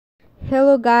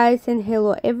Hello guys and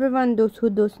hello everyone, those who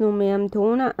don't know me, I'm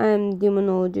Tona, I'm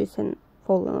Demonologist and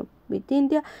falling up with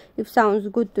India. If sounds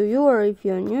good to you or if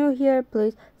you're new here,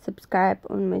 please subscribe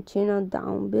on my channel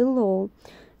down below.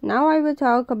 Now I will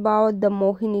talk about the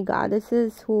Mohini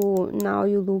goddesses, who now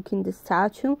you look in the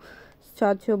statue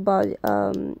about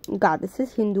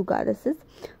goddesses, Hindu goddesses,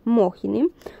 Mohini.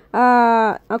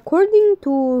 According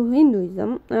to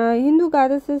Hinduism, Hindu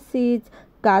goddesses is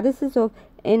goddesses of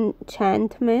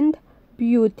enchantment,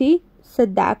 beauty,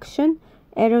 seduction,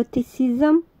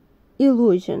 eroticism,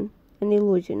 illusion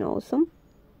also,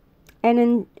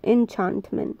 and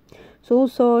enchantment. So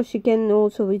also she can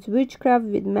also with witchcraft,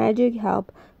 with magic,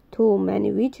 help to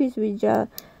many witches,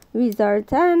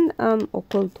 wizards, and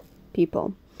occult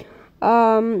people.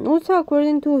 Also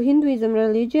according to Hinduism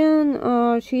religion,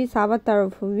 she is avatar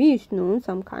of Vishnu,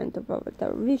 some kind of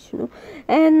avatar of Vishnu,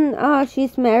 and she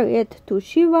is married to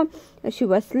Shiva. She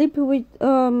was sleeping with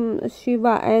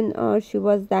Shiva, and she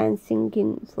was dancing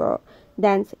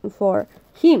for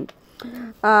him.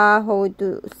 How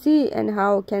to see and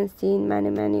how can see in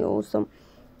many also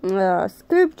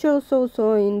scriptures,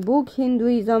 also in book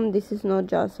Hinduism. This is not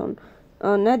just on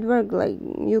network, like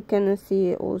you can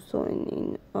see also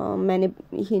in many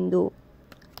Hindu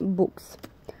books.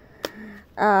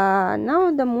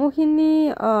 Now the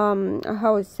Mohini,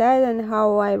 how sad and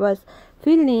how I was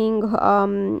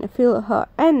feel her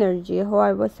energy, how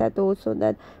I was said also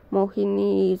that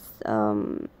Mohini is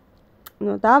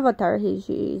not avatar,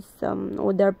 she is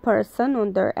other person,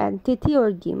 other entity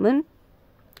or demon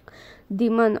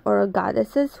or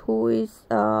goddesses who is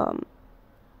the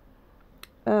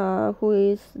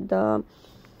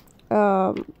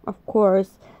of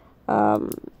course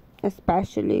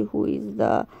especially who is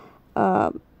the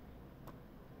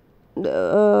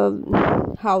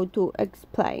how to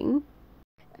explain,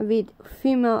 with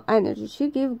female energy. She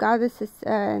give goddesses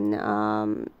and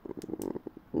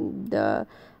the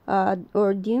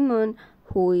or demon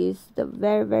who is the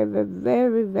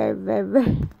very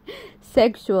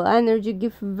sexual energy,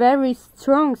 give very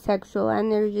strong sexual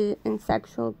energy and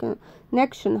sexual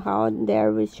connection. How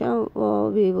there we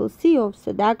will see of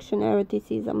seduction,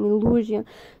 eroticism, illusion.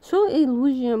 So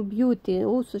illusion, beauty.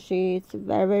 Also she is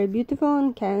very beautiful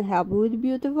and can help with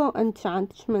beautiful.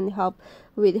 Enchantment help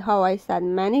with, how I said,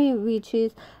 many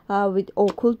witches, with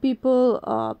occult people,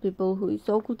 people who is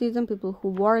occultism, people who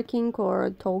working or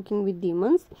talking with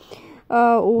demons,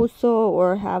 also,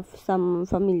 or have some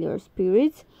familiar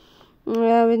spirits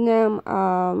with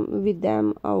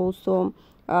them also.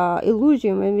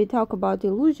 Illusion. When we talk about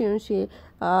illusion, she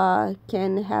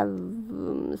can have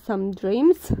some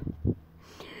dreams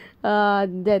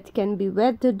that can be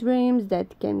wet dreams,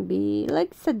 that can be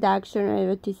like seduction,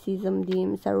 eroticism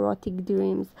dreams, erotic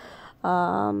dreams,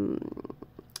 a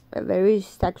very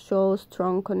sexual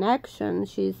strong connection.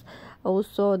 She's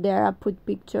also there. I put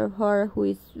picture of her who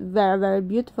is very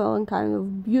beautiful and kind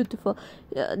of beautiful.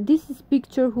 This is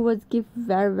picture who was give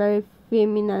very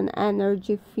feminine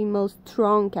energy, female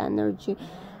strong energy,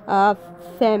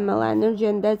 female energy,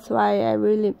 and that's why I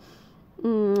really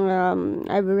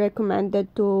I will recommend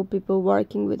that to people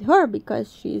working with her,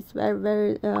 because she's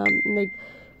very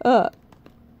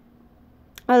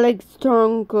like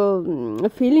strong,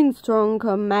 feeling strong,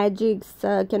 magics,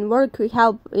 can work,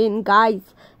 help in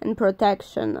guides and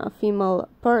protection of female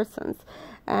persons,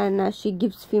 and she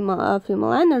gives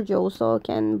female energy. Also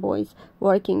can boys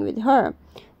working with her,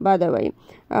 by the way,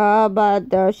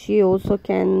 but she also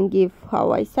can give,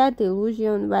 how I said,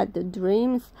 illusion, wet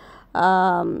dreams,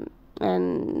 and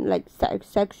like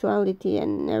sexuality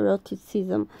and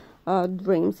eroticism,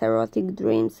 erotic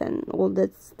dreams, and all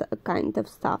that kind of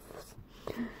stuff.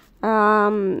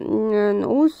 And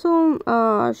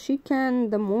also she can,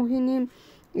 the Mohini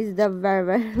is the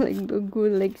very like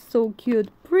good, like so cute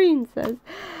princess,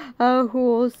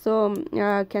 who also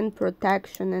can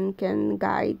protection and can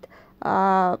guide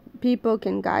people,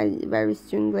 can guide very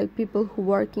strong, like people who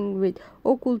working with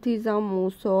occultism,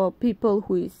 also people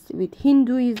who is with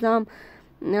Hinduism,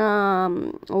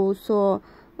 also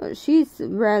she's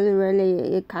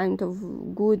really a kind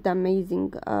of good, amazing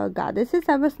goddesses.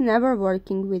 I was never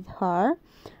working with her,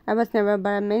 but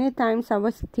many times I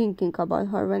was thinking about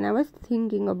her. When I was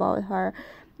thinking about her,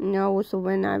 also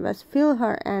when I was feel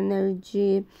her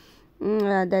energy,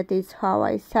 that is how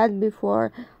I said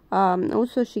before.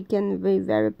 Also she can be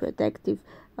very protective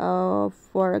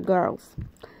for girls,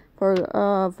 for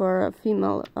a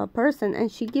female person,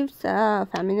 and she gives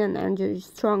feminine energy,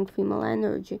 strong female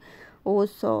energy.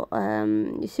 Also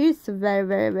she's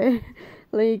very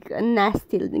like a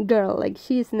nasty girl, like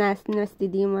she's nasty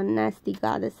demon, nasty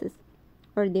goddesses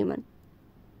or demon.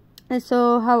 And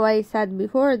so how I said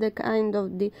before, the kind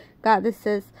of the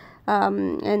goddesses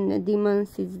and the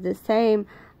demons is the same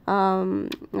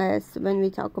as when we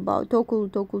talk about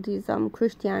occultism,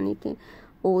 Christianity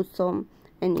also,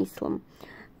 and Islam.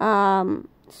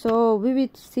 So we will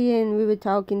see and we will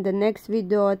talk in the next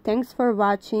video. Thanks for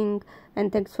watching, and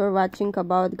thanks for watching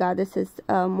about goddesses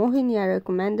Mohini. I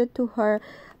recommended to her,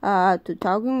 to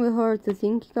talking with her, to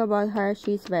thinking about her.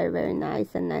 She's very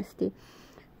nice and nasty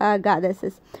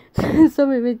goddesses. So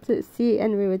we will see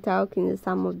and we will talk in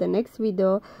some of the next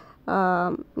video.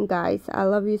 Guys, I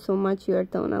love you so much. Your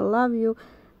tone, I love you,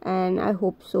 and I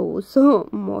hope so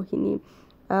Mohini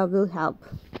will help.